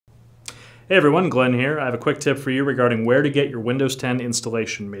Hey everyone, Glenn here. I have a quick tip for you regarding where to get your Windows 10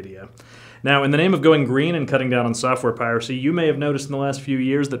 installation media. Now, in the name of going green and cutting down on software piracy, you may have noticed in the last few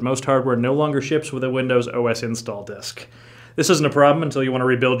years that most hardware no longer ships with a Windows OS install disk. This isn't a problem until you want to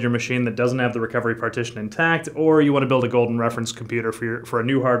rebuild your machine that doesn't have the recovery partition intact, or you want to build a golden reference computer for a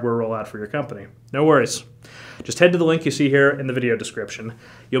new hardware rollout for your company. No worries. Just head to the link you see here in the video description.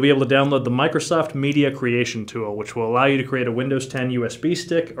 You'll be able to download the Microsoft Media Creation Tool, which will allow you to create a Windows 10 USB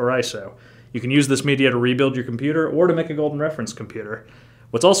stick or ISO. You can use this media to rebuild your computer or to make a golden reference computer.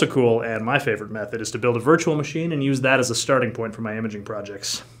 What's also cool, and my favorite method, is to build a virtual machine and use that as a starting point for my imaging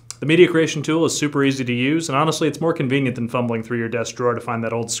projects. The Media Creation Tool is super easy to use, and honestly it's more convenient than fumbling through your desk drawer to find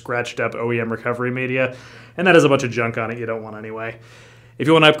that old scratched up OEM recovery media, and that has a bunch of junk on it you don't want anyway. If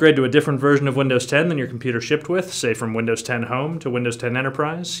you want to upgrade to a different version of Windows 10 than your computer shipped with, say from Windows 10 Home to Windows 10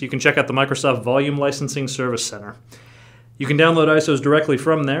 Enterprise, you can check out the Microsoft Volume Licensing Service Center. You can download ISOs directly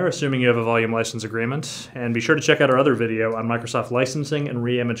from there, assuming you have a volume license agreement, and be sure to check out our other video on Microsoft licensing and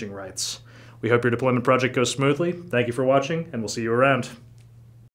re-imaging rights. We hope your deployment project goes smoothly. Thank you for watching, and we'll see you around.